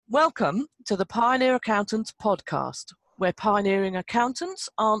Welcome to the Pioneer Accountants podcast, where pioneering accountants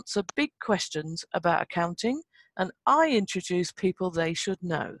answer big questions about accounting and I introduce people they should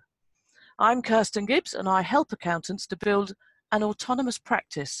know. I'm Kirsten Gibbs and I help accountants to build an autonomous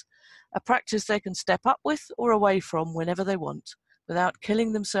practice, a practice they can step up with or away from whenever they want, without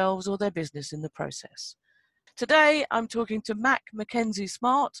killing themselves or their business in the process. Today I'm talking to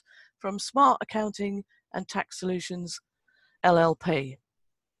McKenzie-Smart from Smart Accounting and Tax Solutions LLP.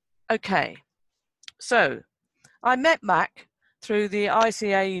 Okay, so I met Mac through the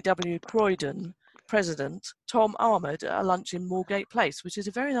ICAEW Croydon president, Tom Ahmed, at a lunch in Moorgate Place, which is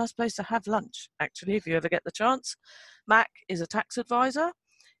a very nice place to have lunch, actually, if you ever get the chance. Mac is a tax advisor.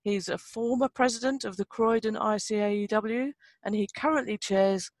 He's a former president of the Croydon ICAEW, and he currently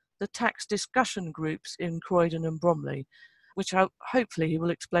chairs the tax discussion groups in Croydon and Bromley, which hopefully he will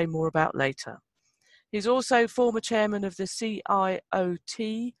explain more about later. He's also former chairman of the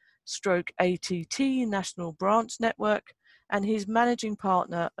CIOT/ATT National Branch Network, and he's managing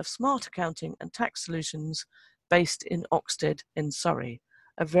partner of Smart Accounting and Tax Solutions based in Oxted in Surrey,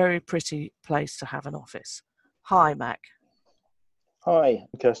 a very pretty place to have an office. Hi, Mac. Hi,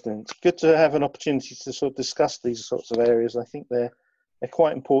 Kirsten. It's good to have an opportunity to sort of discuss these sorts of areas. I think they're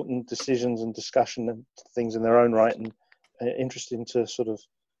quite important decisions and discussion and things in their own right, and interesting to sort of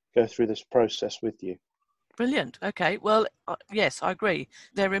go through this process with you. Brilliant. Okay. Well, yes, I agree.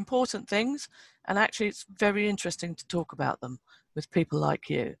 They're important things, and actually it's very interesting to talk about them with people like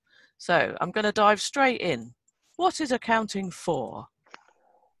you. So I'm going to dive straight in. What is accounting for?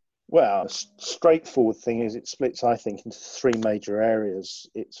 Well, a straightforward thing is it splits, I think, into three major areas.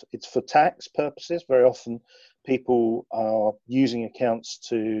 It's for tax purposes. Very often people are using accounts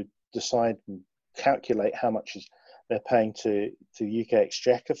to decide and calculate how much they're paying to UK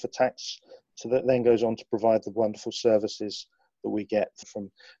Exchequer for tax. So that then goes on to provide the wonderful services that we get from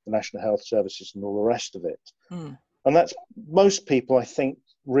the National Health Services and all the rest of it. And that's, most people, I think,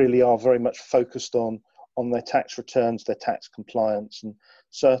 really are very much focused on their tax returns, their tax compliance. And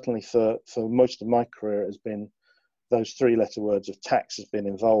certainly for most of my career, it has been those three-letter words of tax has been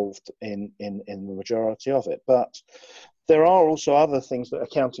involved in the majority of it. But there are also other things that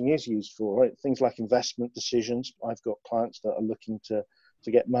accounting is used for, right? Things like investment decisions. I've got clients that are looking to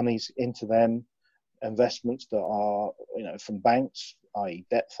get monies into them, investments that are, from banks, i.e.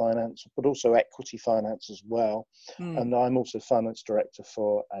 debt finance, but also equity finance as well. And I'm also finance director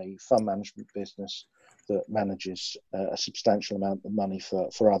for a fund management business that manages a substantial amount of money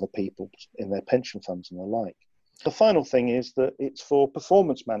for other people in their pension funds and the like. The final thing is that it's for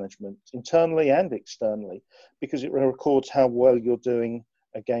performance management, internally and externally, because it records how well you're doing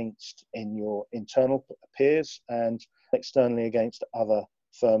in your internal peers and externally against other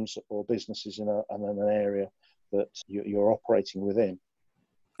firms or businesses in an area that you're operating within.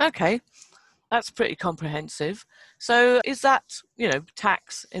 Okay, that's pretty comprehensive. So is that,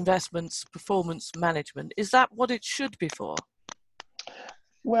 tax, investments, performance management, is that what it should be for?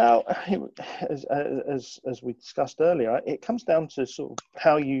 Well, as we discussed earlier, it comes down to sort of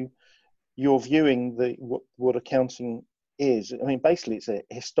how you're viewing what accounting is. I mean, basically, it's a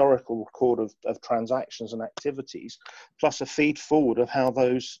historical record of transactions and activities, plus a feed forward of how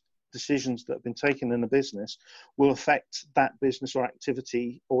those decisions that have been taken in a business will affect that business or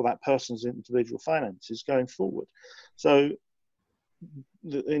activity or that person's individual finances going forward. So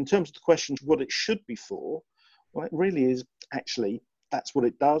in terms of the question, what it should be for, well, it really is actually, that's what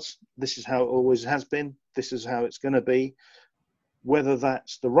it does. This is how it always has been. This is how it's going to be. Whether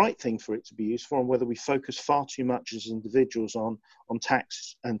that's the right thing for it to be used for, and whether we focus far too much as individuals on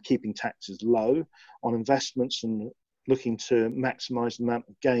tax and keeping taxes low, on investments and looking to maximize the amount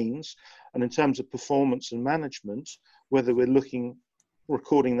of gains, and in terms of performance and management, whether we're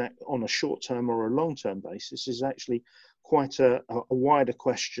recording that on a short-term or a long-term basis is actually quite a wider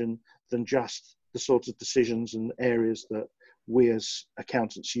question than just the sorts of decisions and areas that we as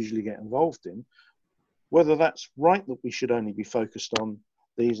accountants usually get involved in. Whether that's right that we should only be focused on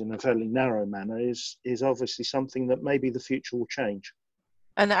these in a fairly narrow manner is obviously something that maybe the future will change.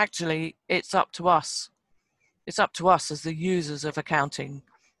 And actually, it's up to us. It's up to us as the users of accounting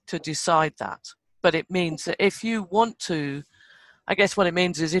to decide that. But it means that if you want to, I guess what it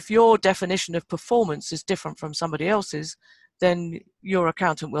means is if your definition of performance is different from somebody else's, then your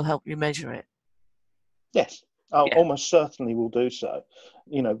accountant will help you measure it. Yes. Almost certainly will do so.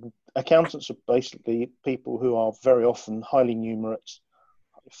 Accountants are basically people who are very often highly numerate,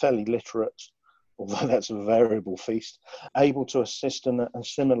 fairly literate, although that's a variable feast, able to assist and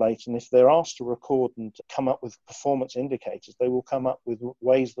assimilate. And if they're asked to record and to come up with performance indicators, they will come up with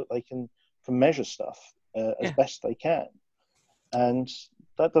ways that they can measure stuff as best they can. And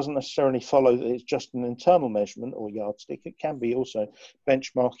that doesn't necessarily follow that it's just an internal measurement or yardstick. It can be also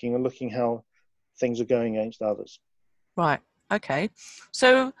benchmarking and looking how things are going against others. Right. Okay.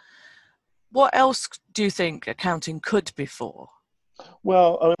 So what else do you think accounting could be for?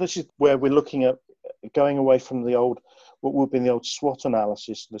 Well, I mean, this is where we're looking at going away from what would be the old SWOT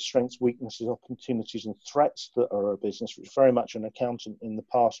analysis, the strengths, weaknesses, opportunities, and threats that are a business, which very much an accountant in the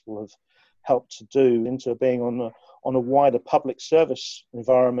past will have helped to do, into being on a wider public service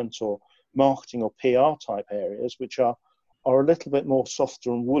environment or marketing or PR type areas, which are a little bit more softer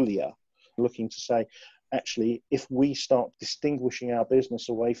and woollier, looking to say, actually, if we start distinguishing our business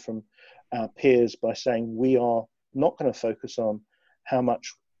away from our peers by saying we are not going to focus on how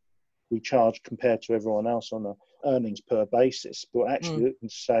much we charge compared to everyone else on an earnings per basis, but actually looking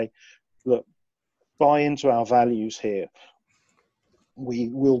to say, look, buy into our values here. We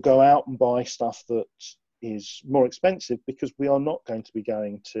will go out and buy stuff that is more expensive because we are not going to be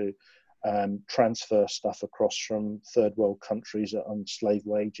going to transfer stuff across from third world countries on slave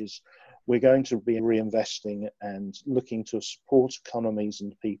wages. We're going to be reinvesting and looking to support economies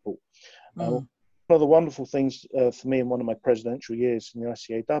and people. One of the wonderful things for me in one of my presidential years in the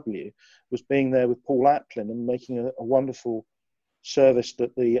ICAW was being there with Paul Aplin and making a wonderful service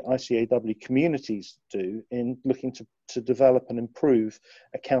that the ICAW communities do in looking to develop and improve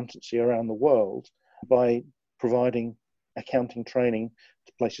accountancy around the world by providing accounting training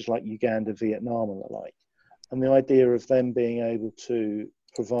to places like Uganda, Vietnam and the like. And the idea of them being able to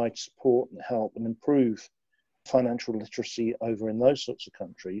provide support and help and improve financial literacy over in those sorts of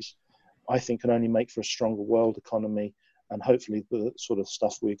countries, I think can only make for a stronger world economy, and hopefully the sort of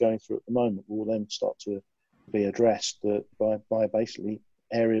stuff we're going through at the moment will then start to be addressed by basically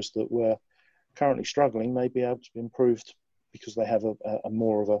areas that were currently struggling may be able to be improved because they have a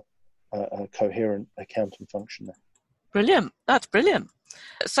more of a coherent accounting function there. Brilliant. That's brilliant.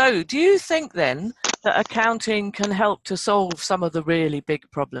 So do you think then that accounting can help to solve some of the really big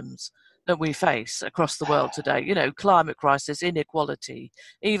problems that we face across the world today? You know, climate crisis, inequality,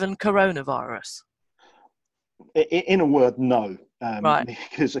 even coronavirus. In a word, no. Right.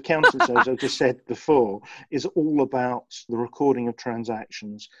 Because accountancy, as I just said before, is all about the recording of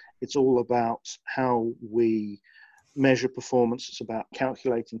transactions. It's all about how we measure performance. It's about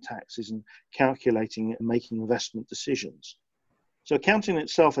calculating taxes and calculating and making investment decisions. So accounting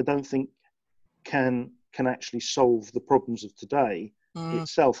itself, I don't think can actually solve the problems of today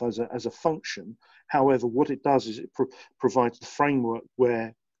itself as a function. However, what it does is it provides the framework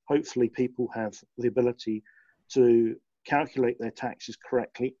where hopefully people have the ability to calculate their taxes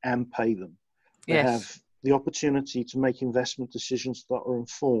correctly and pay them. They have the opportunity to make investment decisions that are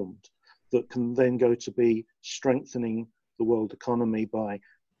informed, that can then go to be strengthening the world economy by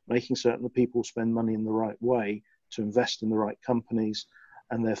making certain that people spend money in the right way, to invest in the right companies,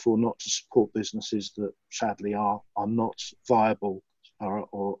 and therefore not to support businesses that sadly are not viable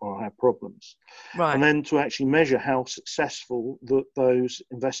or have problems. Right. And then to actually measure how successful those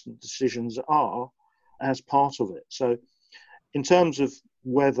investment decisions are as part of it. So in terms of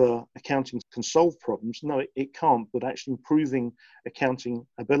whether accounting can solve problems, no, it can't, but actually improving accounting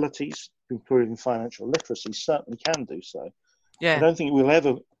abilities, improving financial literacy certainly can do so. I don't think it will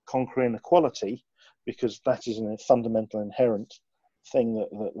ever conquer inequality, because that is a fundamental inherent thing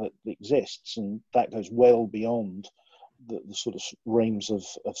that exists, and that goes well beyond the sort of realms of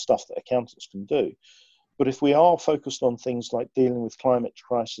stuff that accountants can do. But if we are focused on things like dealing with climate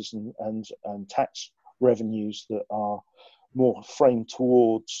crisis and tax revenues that are more framed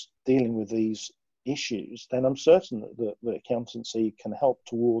towards dealing with these issues, then I'm certain that the accountancy can help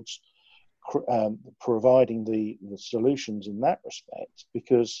towards providing the solutions in that respect.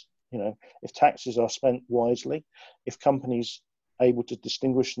 Because, you know, if taxes are spent wisely, if companies are able to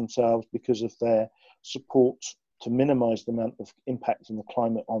distinguish themselves because of their support to minimize the amount of impact on the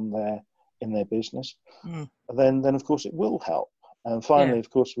climate in their business, then of course it will help. And finally, of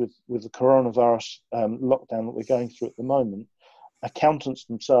course, with the coronavirus lockdown that we're going through at the moment, accountants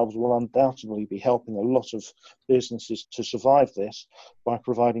themselves will undoubtedly be helping a lot of businesses to survive this by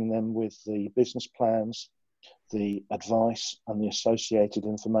providing them with the business plans, the advice, and the associated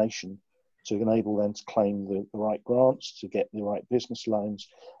information to enable them to claim the right grants, to get the right business loans,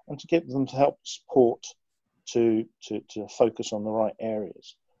 and to give them to help support to focus on the right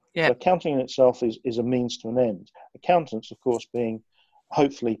areas. So accounting in itself is a means to an end. Accountants, of course, being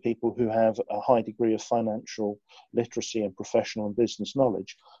hopefully people who have a high degree of financial literacy and professional and business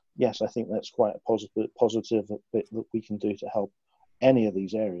knowledge. Yes, I think that's quite a positive bit that we can do to help any of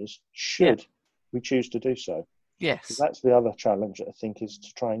these areas, should we choose to do so. Yes. Because that's the other challenge, I think, is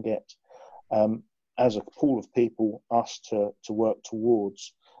to try and get as a pool of people, us to work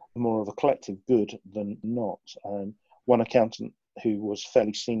towards more of a collective good than not. One accountant who was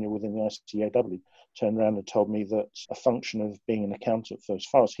fairly senior within the ICAW turned around and told me that a function of being an accountant, for as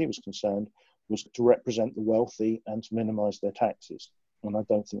far as he was concerned, was to represent the wealthy and to minimise their taxes. And I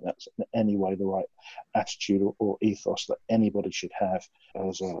don't think that's in any way the right attitude or ethos that anybody should have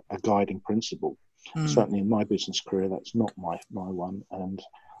as a guiding principle. Certainly in my business career, that's not my one. And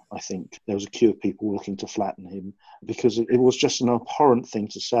I think there was a queue of people looking to flatten him because it was just an abhorrent thing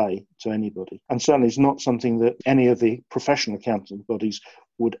to say to anybody. And certainly it's not something that any of the professional accounting bodies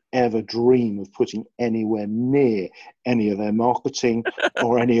would ever dream of putting anywhere near any of their marketing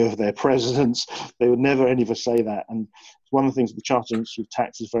or any of their presidents. They would never ever say that. And one of the things the Chartered Institute of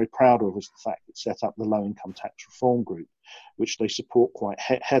Tax is very proud of is the fact it set up the Low Income Tax Reform Group, which they support quite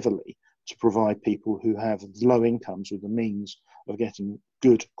heavily to provide people who have low incomes with the means of getting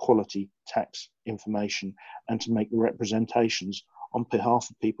good quality tax information and to make the representations on behalf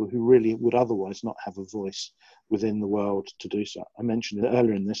of people who really would otherwise not have a voice within the world to do so. I mentioned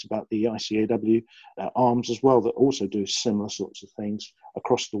earlier in this about the ICAW arms as well that also do similar sorts of things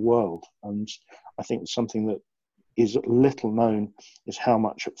across the world. And I think something that is little known is how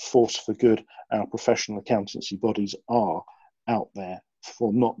much force for good our professional accountancy bodies are out there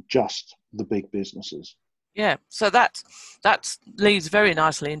for not just the big businesses. Yeah, so that leads very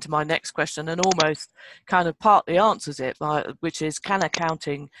nicely into my next question and almost kind of partly answers it, which is, can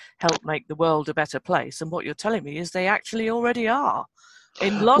accounting help make the world a better place? And what you're telling me is they actually already are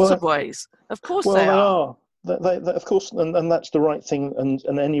in lots of ways. Of course they are. They, of course, and that's the right thing.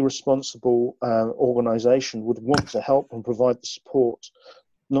 And any responsible organisation would want to help and provide the support,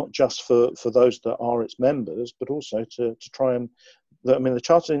 not just for those that are its members, but also to try and. I mean, the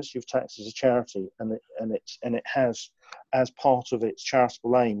Chartered Institute of Tax is a charity, and it has, as part of its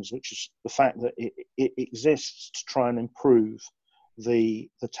charitable aims, which is the fact that it exists to try and improve the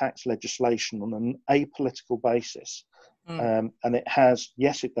tax legislation on an apolitical basis. And it has,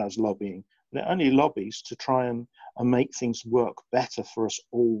 yes, it does lobbying, but it only lobbies to try and make things work better for us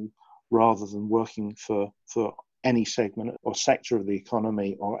all, rather than working for any segment or sector of the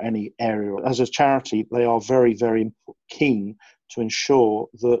economy or any area. As a charity, they are very, very keen to ensure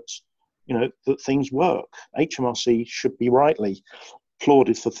that, that things work. HMRC should be rightly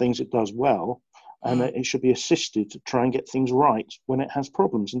applauded for things it does well, and it should be assisted to try and get things right when it has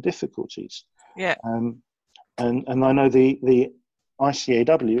problems and difficulties. Yeah. And I know the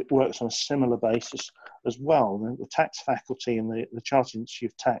ICAW works on a similar basis as well. The tax faculty and the Chartered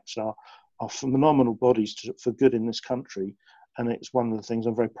Institute of Tax are phenomenal bodies for good in this country, and it's one of the things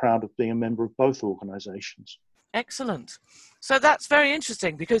I'm very proud of being a member of both organisations. Excellent. So that's very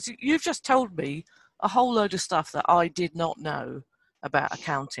interesting, because you've just told me a whole load of stuff that I did not know about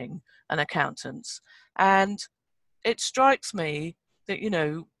accounting and accountants. And it strikes me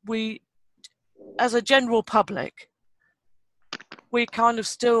that, we, as a general public, we kind of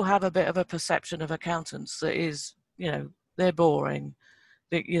still have a bit of a perception of accountants that is, they're boring.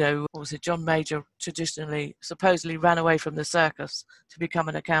 What was it? John Major supposedly ran away from the circus to become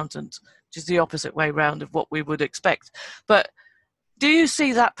an accountant, which is the opposite way round of what we would expect. But do you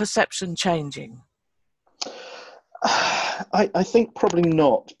see that perception changing? I think probably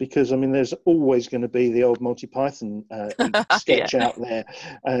not, because there's always going to be the old Monty Python sketch out there,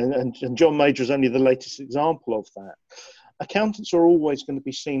 and John Major is only the latest example of that. Accountants are always going to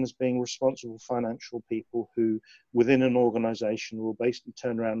be seen as being responsible financial people who, within an organisation, will basically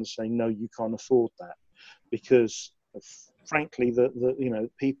turn around and say, no, you can't afford that, because frankly,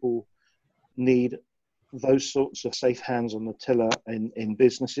 people need those sorts of safe hands on the tiller in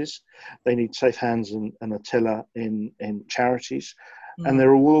businesses. They need safe hands and a tiller in charities. And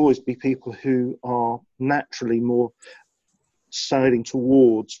there will always be people who are naturally more siding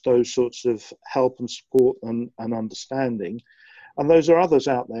towards those sorts of help and support and understanding. And those are others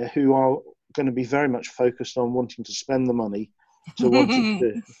out there who are going to be very much focused on wanting to spend the money to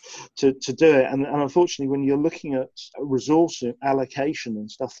wanting to do it. And unfortunately, when you're looking at resource allocation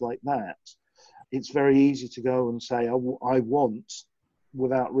and stuff like that, it's very easy to go and say, I want,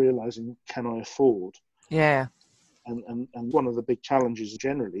 without realizing, can I afford? Yeah. And one of the big challenges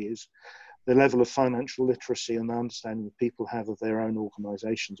generally is the level of financial literacy and the understanding that people have of their own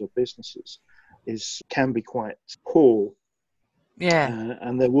organisations or businesses can be quite poor. Yeah.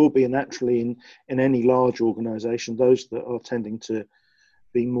 And there will be naturally in any large organisation those that are tending to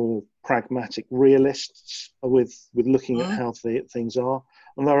be more pragmatic realists with looking at how things are,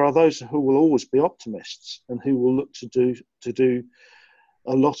 and there are those who will always be optimists and who will look to do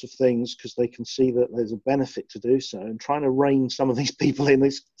a lot of things because they can see that there's a benefit to do so, and trying to rein some of these people in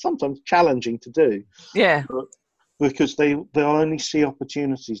is sometimes challenging to do. Yeah. Because they'll only see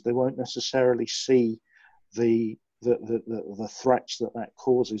opportunities. They won't necessarily see the threats that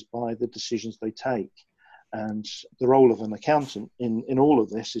causes by the decisions they take. And the role of an accountant in all of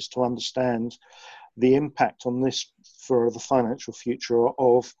this is to understand the impact on this for the financial future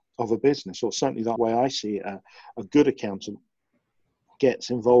of a business, or certainly that way I see it. A good accountant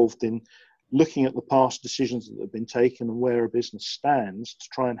gets involved in looking at the past decisions that have been taken and where a business stands to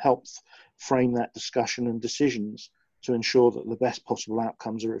try and help frame that discussion and decisions to ensure that the best possible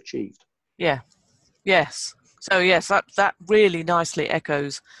outcomes are achieved. Yeah. Yes. So yes, that really nicely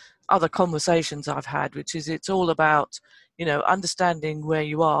echoes other conversations I've had, which is it's all about, understanding where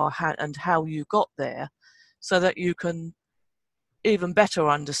you are and how you got there, so that you can even better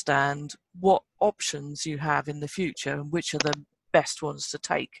understand what options you have in the future and which are the best ones to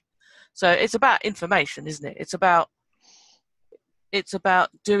take. So it's about information, isn't it? It's about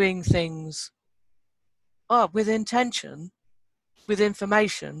doing things with intention, with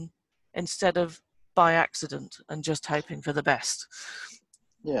information, instead of by accident and just hoping for the best.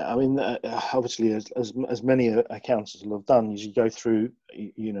 Yeah, I mean, obviously, as many accountants will have done, is you go through,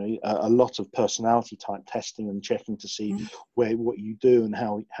 a lot of personality type testing and checking to see what you do and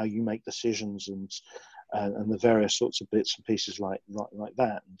how you make decisions and the various sorts of bits and pieces like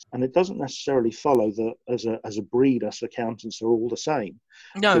that. And it doesn't necessarily follow that as a breed, us accountants are all the same.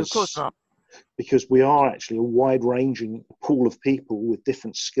 No, of course not. Because we are actually a wide-ranging pool of people with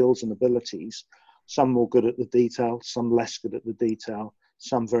different skills and abilities. Some more good at the detail, some less good at the detail.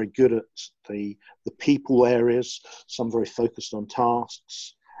 Some very good at the people areas, some very focused on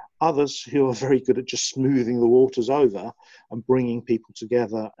tasks, others who are very good at just smoothing the waters over and bringing people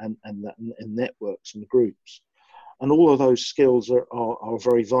together and networks and groups. And all of those skills are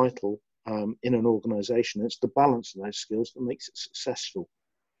very vital in an organisation. It's the balance of those skills that makes it successful.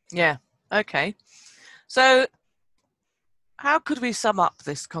 Yeah, okay. So how could we sum up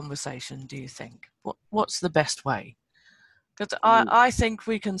this conversation, do you think? What's the best way? Because I think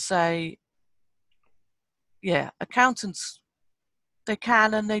we can say, accountants, they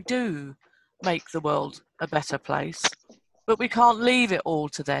can and they do make the world a better place, but we can't leave it all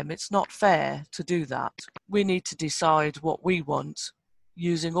to them. It's not fair to do that. We need to decide what we want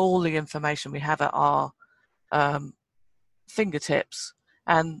using all the information we have at our fingertips,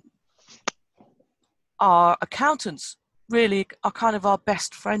 and our accountants really are kind of our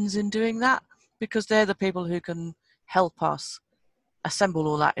best friends in doing that, because they're the people who can help us assemble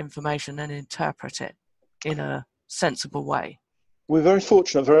all that information and interpret it in a sensible way. We're very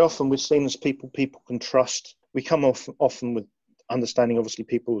fortunate. Very often we're seen as people can trust. We come often with understanding, obviously,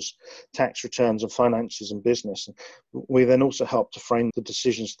 people's tax returns and finances and business. We then also help to frame the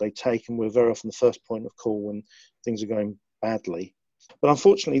decisions they take, and we're very often the first point of call when things are going badly. But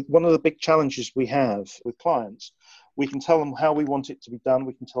unfortunately, one of the big challenges we have with clients, we can tell them how we want it to be done.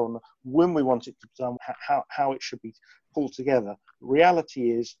 We can tell them when we want it to be done, how it should be pulled together. The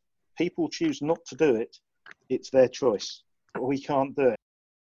reality is people choose not to do it. It's their choice. But we can't do it.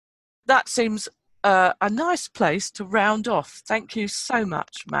 That seems a nice place to round off. Thank you so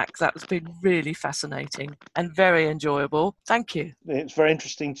much, Mac. That's been really fascinating and very enjoyable. Thank you. It's very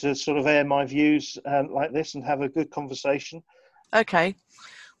interesting to sort of air my views like this and have a good conversation. Okay.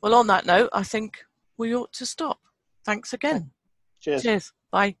 Well, on that note, I think we ought to stop. Thanks again. Cheers. Cheers.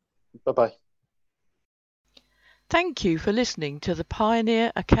 Bye. Bye-bye. Thank you for listening to the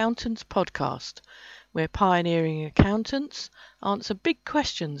Pioneer Accountants podcast, where pioneering accountants answer big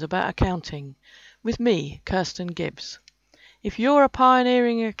questions about accounting with me, Kirsten Gibbs. If you're a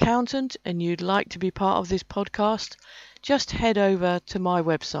pioneering accountant and you'd like to be part of this podcast, just head over to my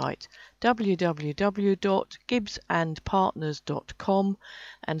website, www.gibbsandpartners.com,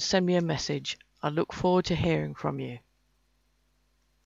 and send me a message. I look forward to hearing from you.